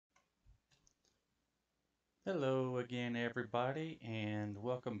Hello again, everybody, and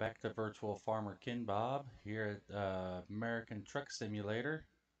welcome back to Virtual Farmer Ken Bob here at American Truck Simulator.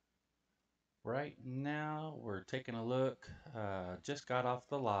 Right now, we're taking a look. Just got off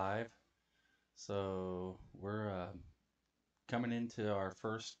the live, so we're coming into our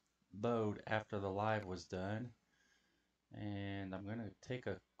first load after the live was done, and I'm gonna take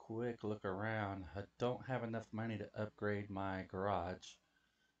a quick look around. I don't have enough money to upgrade my garage,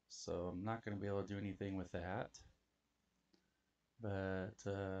 so I'm not gonna be able to do anything with that. But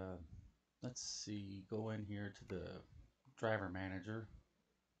let's see, go in here to the driver manager,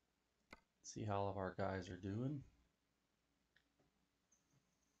 see how all of our guys are doing.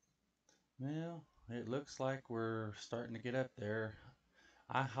 Well, it looks like we're starting to get up there.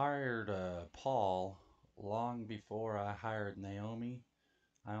 I hired Paul long before I hired Naomi.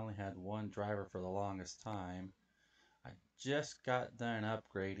 I only had one driver for the longest time. I just got done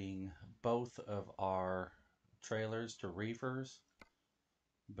upgrading both of our trailers to reefers,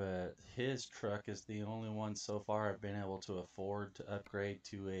 but his truck is the only one so far I've been able to afford to upgrade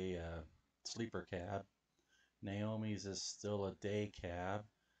to a sleeper cab. Naomi's is still a day cab,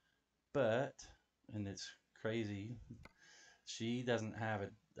 but, and it's crazy, she doesn't have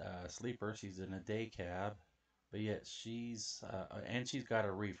a sleeper, she's in a day cab, but yet and she's got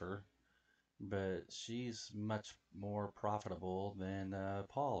a reefer, but she's much more profitable than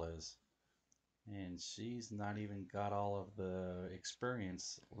Paul is. And she's not even got all of the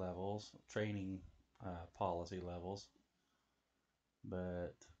experience levels, training policy levels.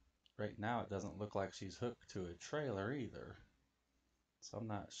 But right now it doesn't look like she's hooked to a trailer either. So I'm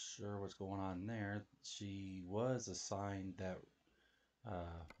not sure what's going on there. She was assigned that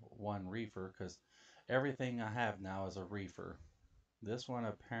one reefer because everything I have now is a reefer. This one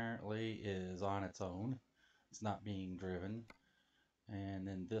apparently is on its own. It's not being driven. And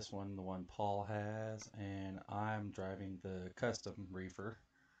then this one, the one Paul has, and I'm driving the custom reefer.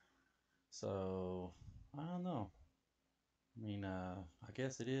 So I don't know. I mean, I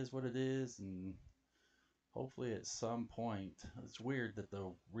guess it is what it is, and hopefully at some point, it's weird that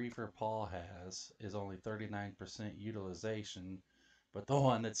the reefer Paul has is only 39% utilization, but the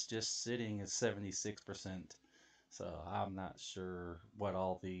one that's just sitting is 76%. So I'm not sure what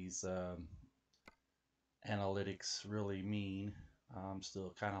all these analytics really mean. I'm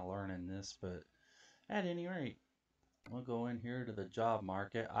still kind of learning this, but at any rate, we'll go in here to the job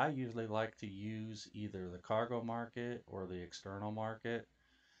market. I usually like to use either the cargo market or the external market,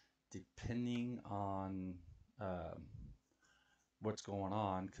 depending on um, what's going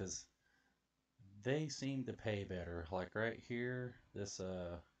on, because they seem to pay better. Like right here, this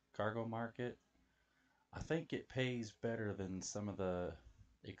cargo market, I think it pays better than some of the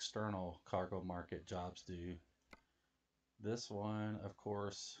external cargo market jobs do. This one, of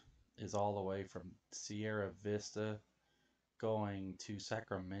course, is all the way from Sierra Vista going to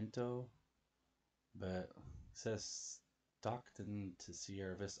Sacramento, but it says Stockton to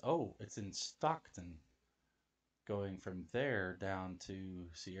Sierra Vista. Oh, it's in Stockton, going from there down to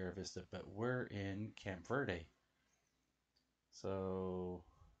Sierra Vista, but we're in Camp Verde. So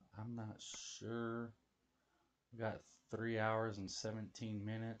I'm not sure. We got 3 hours and 17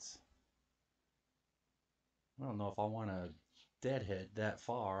 minutes. I don't know if I want to deadhead that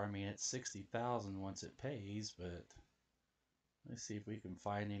far. I mean, it's 60,000 once it pays, but let's see if we can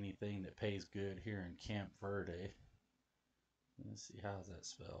find anything that pays good here in Camp Verde. Let's see, how's that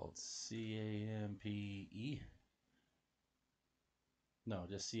spelled? Campe? No,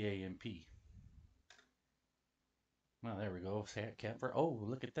 just Camp. Well, there we go. Camp Verde. Oh,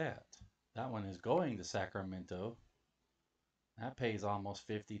 look at that. That one is going to Sacramento. That pays almost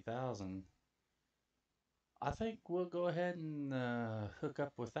 50,000. I think we'll go ahead and hook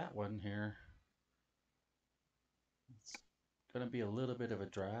up with that one here. It's going to be a little bit of a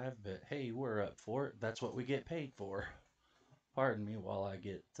drive, but hey, we're up for it. That's what we get paid for. Pardon me while I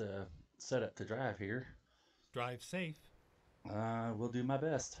get set up to drive here. Drive safe. Will do my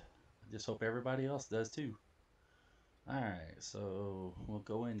best. I just hope everybody else does too. Alright, so we'll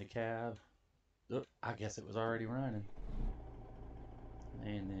go in the cab. Oop, I guess it was already running.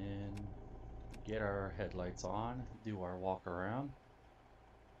 And then get our headlights on, do our walk around.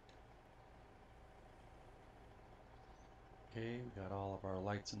 Okay, we got all of our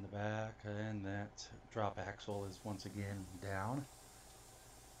lights in the back, and that drop axle is once again down.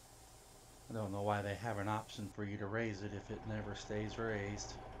 I don't know why they have an option for you to raise it if it never stays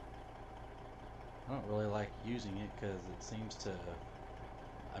raised. I don't really like using it because it seems to,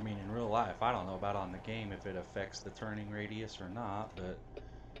 I mean, in real life, I don't know about on the game if it affects the turning radius or not, but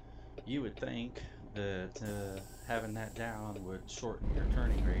you would think that having that down would shorten your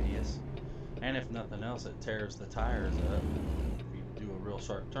turning radius. And if nothing else, it tears the tires up if you do a real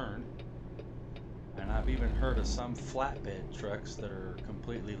sharp turn. And I've even heard of some flatbed trucks that are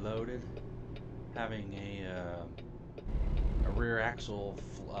completely loaded having a rear axle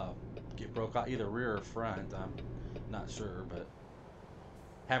get broke out, either rear or front. I'm not sure, but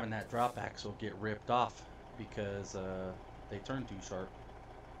having that drop axle get ripped off because they turn too sharp.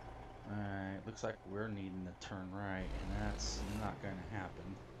 Alright, looks like we're needing to turn right, and that's not going to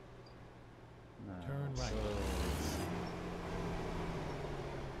happen. No, Turn right. So let's see.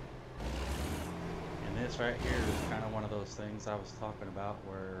 And this right here is kind of one of those things I was talking about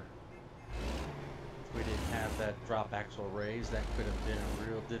where if we didn't have that drop axle raised, that could have been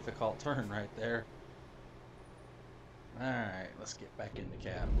a real difficult turn right there. Alright, let's get back in the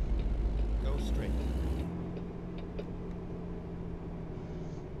cab. Go straight.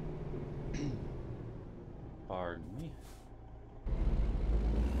 Pardon me.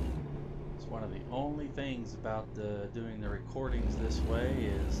 It's one of the only things about doing the recordings this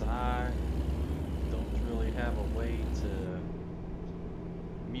way is I don't really have a way to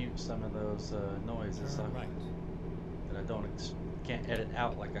mute some of those noises Turn right. that I can't edit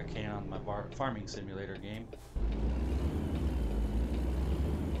out like I can on my farming simulator game.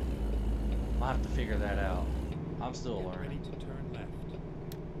 I'll have to figure that out. I'm still Get learning. ready to turn left.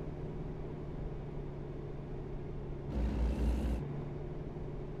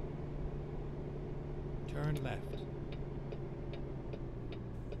 Turn left.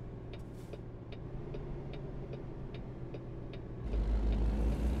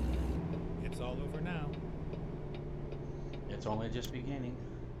 It's all over now. It's only just beginning.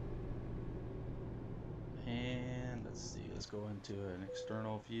 And let's see, let's go into an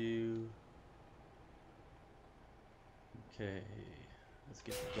external view. Okay, let's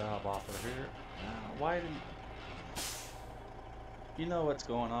get the job offer here. Why didn't... You know what's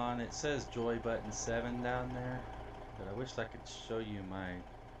going on? It says Joy Button 7 down there, but I wish I could show you my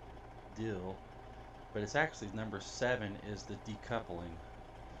deal. But it's actually number 7 is the decoupling.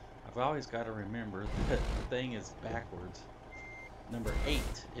 I've always got to remember that the thing is backwards. Number 8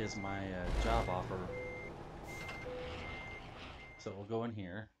 is my job offer. So we'll go in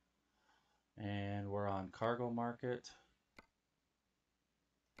here, and we're on cargo market.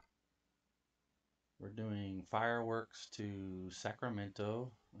 We're doing fireworks to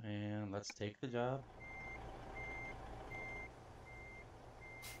Sacramento, and let's take the job.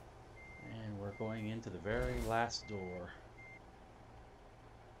 And we're going into the very last door.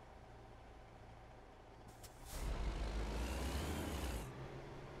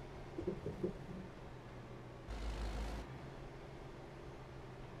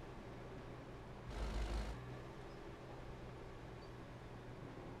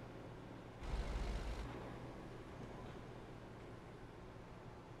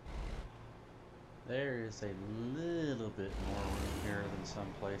 There is a little bit more room here than some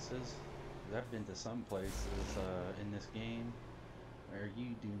places. I've been to some places in this game where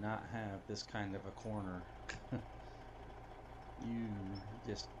you do not have this kind of a corner. You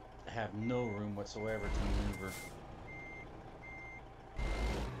just have no room whatsoever to maneuver.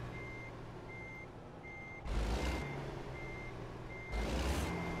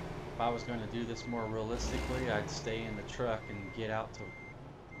 If I was going to do this more realistically, I'd stay in the truck and get out to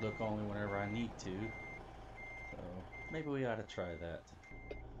look only whenever I need to. So maybe we ought to try that.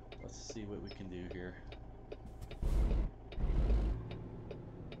 Let's see what we can do here.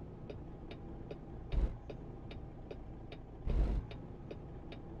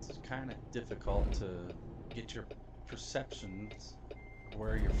 It's kind of difficult to get your perceptions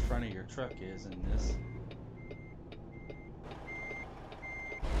where your front of your truck is in this.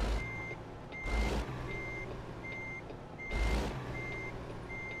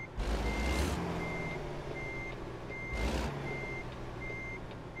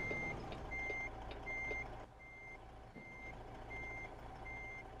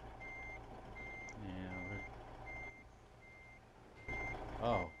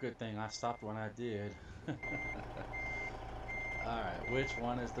 Oh, good thing I stopped when I did. Alright, which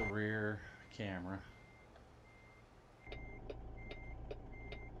one is the rear camera?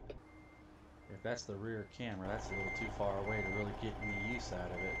 If that's the rear camera, that's a little too far away to really get any use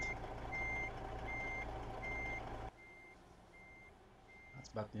out of it. That's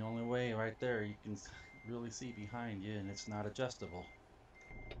about the only way right there you can really see behind you, and it's not adjustable.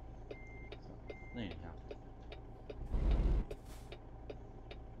 So, anyhow.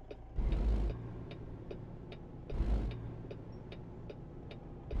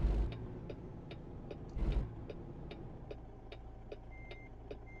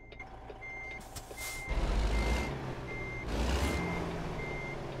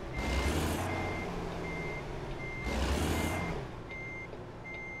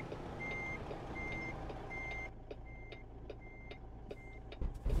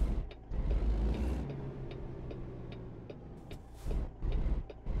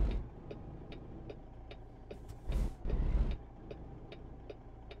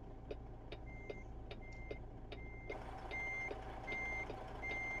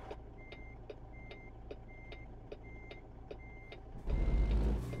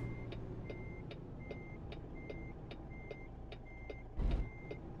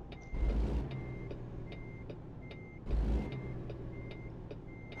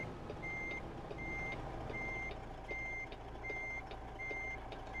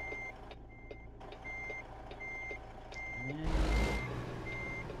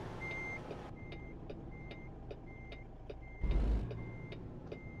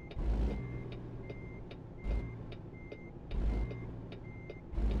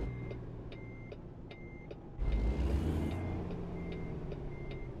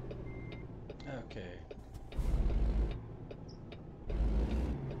 Okay.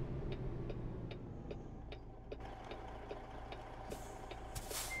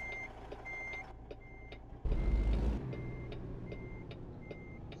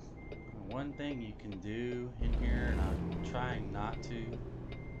 One thing you can do in here, and I'm trying not to,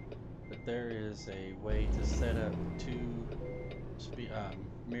 but there is a way to set up two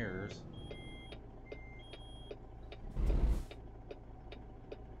mirrors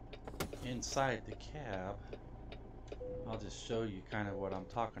inside the cab. I'll just show you kind of what I'm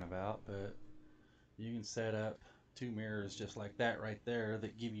talking about, but you can set up two mirrors just like that right there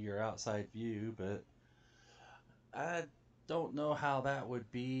that give you your outside view, but I don't know how that would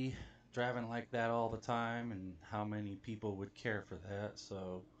be driving like that all the time and how many people would care for that,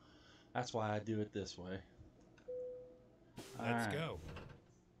 so that's why I do it this way. Let's Alright, go.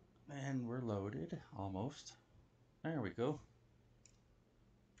 and we're loaded, almost. There we go.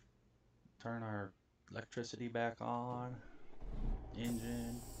 Turn our electricity back on,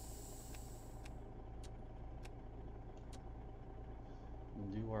 engine,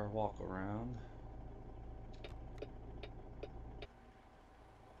 and do our walk around.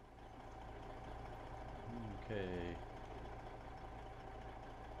 Okay.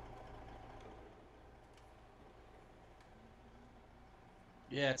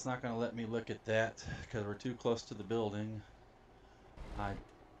 Yeah, it's not going to let me look at that because we're too close to the building. I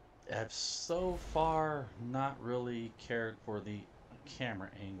have so far not really cared for the camera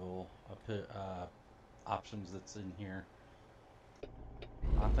angle options that's in here.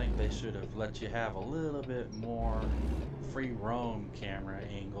 I think they should have let you have a little bit more free roam camera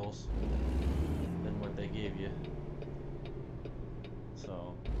angles than what they gave you.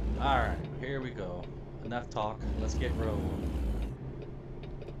 So, alright, here we go. Enough talk. Let's get rolling.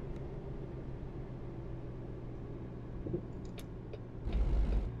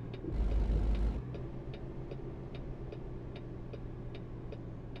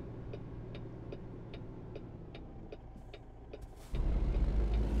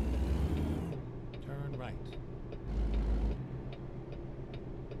 Turn right.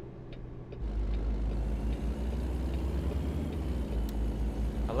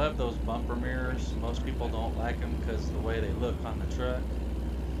 I love those bumper mirrors. Most people don't like them because of the way they look on the truck.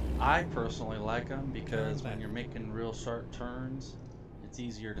 I personally like them because when you're making real sharp turns, it's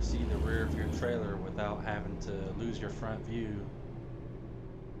easier to see the rear of your trailer without having to lose your front view.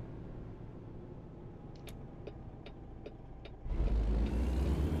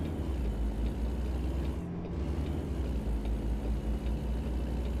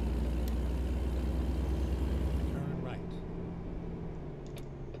 Turn right.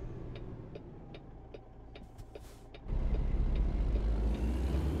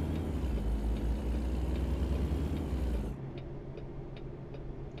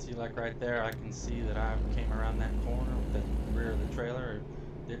 See, like right there, I can see that I came around that corner with the rear of the trailer.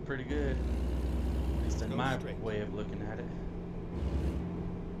 It did pretty good, at least in Go my straight. way of looking at it.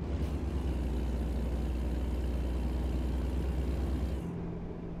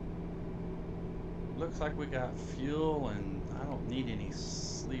 Looks like we got fuel, and I don't need any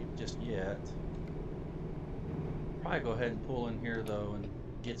sleep just yet. Probably go ahead and pull in here though and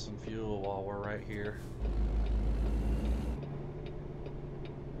get some fuel while we're right here.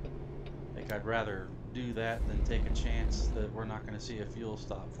 I think I'd rather do that than take a chance that we're not going to see a fuel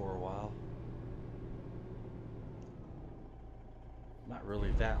stop for a while. Not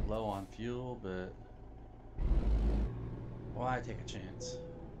really that low on fuel, but why take a chance?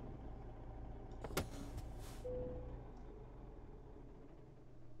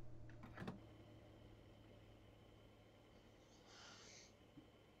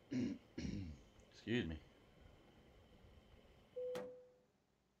 Excuse me.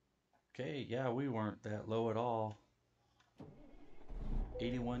 Okay, yeah, we weren't that low at all.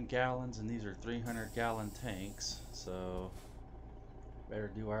 81 gallons, and these are 300-gallon tanks, so better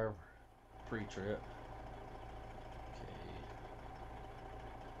do our pre-trip. Okay.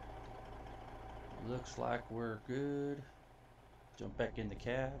 Looks like we're good. Jump back in the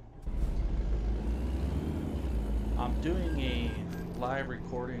cab. I'm doing a live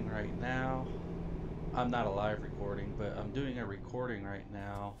recording right now. I'm not a live recording, but I'm doing a recording right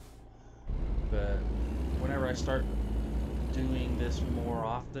now. But whenever I start doing this more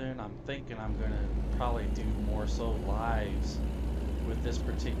often, I'm thinking I'm going to probably do more so lives with this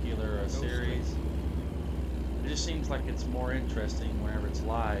particular series. It just seems like it's more interesting whenever it's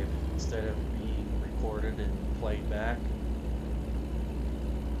live instead of being recorded and played back.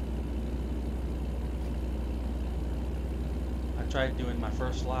 I tried doing my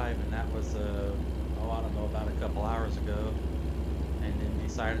first live, and that was, I don't know, about a couple hours ago. and then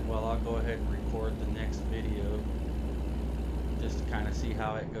decided, well, I'll go ahead and record the next video just to kind of see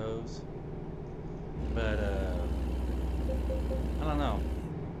how it goes. But I don't know.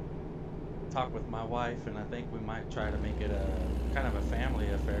 Talk with my wife, and I think we might try to make it a kind of a family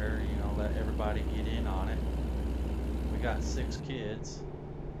affair. You know, let everybody get in on it. We got 6 kids,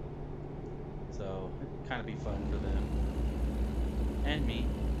 so it'd kind of be fun for them and me.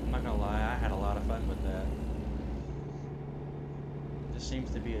 I'm not gonna lie, I had a lot of fun with that. Just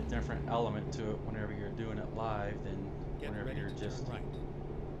seems to be a different element to it whenever you're doing it live than Get whenever ready you're to just turn right.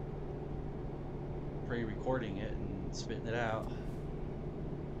 pre-recording it and spitting it out.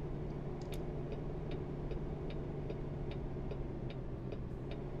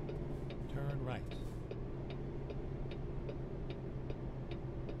 Turn right.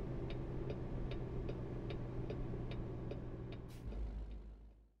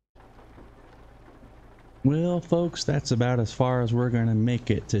 Well, folks, that's about as far as we're going to make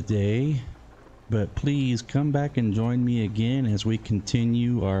it today. But please come back and join me again as we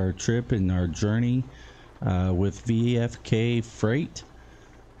continue our trip and our journey with VFK Freight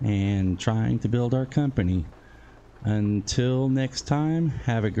and trying to build our company. Until next time,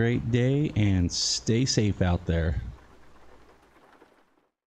 have a great day and stay safe out there.